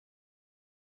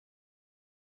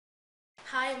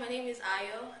Hi, my name is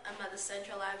Ayo. I'm at the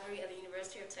Central Library at the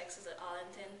University of Texas at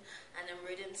Arlington, and I'm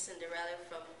reading Cinderella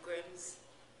from Grimm's.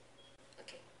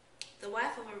 Okay. The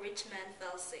wife of a rich man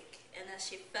fell sick, and as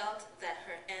she felt that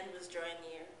her end was drawing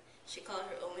near, she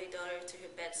called her only daughter to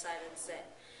her bedside and said,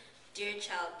 "Dear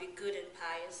child, be good and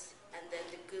pious, and then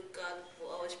the good God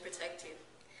will always protect you,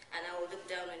 and I will look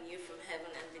down on you from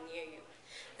heaven and be near you."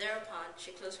 Thereupon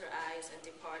she closed her eyes and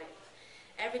departed.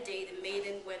 Every day the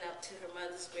maiden went up to her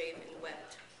mother's grave and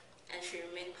wept, and she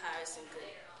remained pious and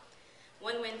good.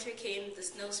 When winter came, the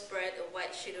snow spread a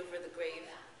white sheet over the grave,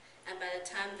 and by the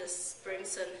time the spring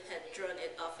sun had drawn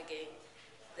it off again,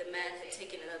 the man had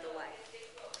taken another wife.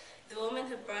 The woman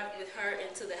had brought with her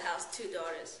into the house two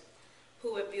daughters,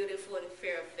 who were beautiful and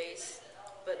fair of face,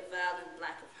 but vile and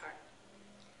black of heart.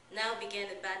 Now began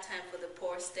the bad time for the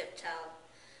poor stepchild.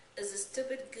 "Is the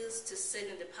stupid goose to sit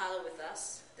in the parlor with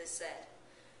us?" they said.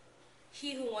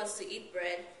 "He who wants to eat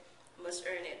bread must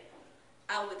earn it.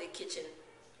 Out with the kitchen,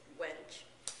 wench."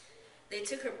 They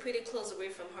took her pretty clothes away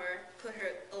from her, put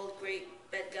an old gray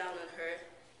bedgown on her,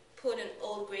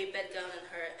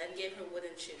 and gave her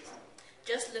wooden shoes.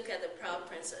 "Just look at the proud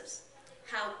princess.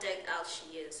 How decked out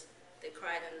she is," they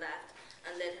cried and laughed,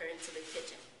 and led her into the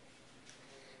kitchen.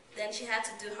 Then she had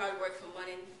to do hard work from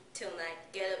morning till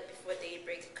night, get up before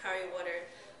daybreak, carry water,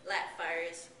 light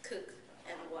fires, cook,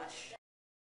 and wash.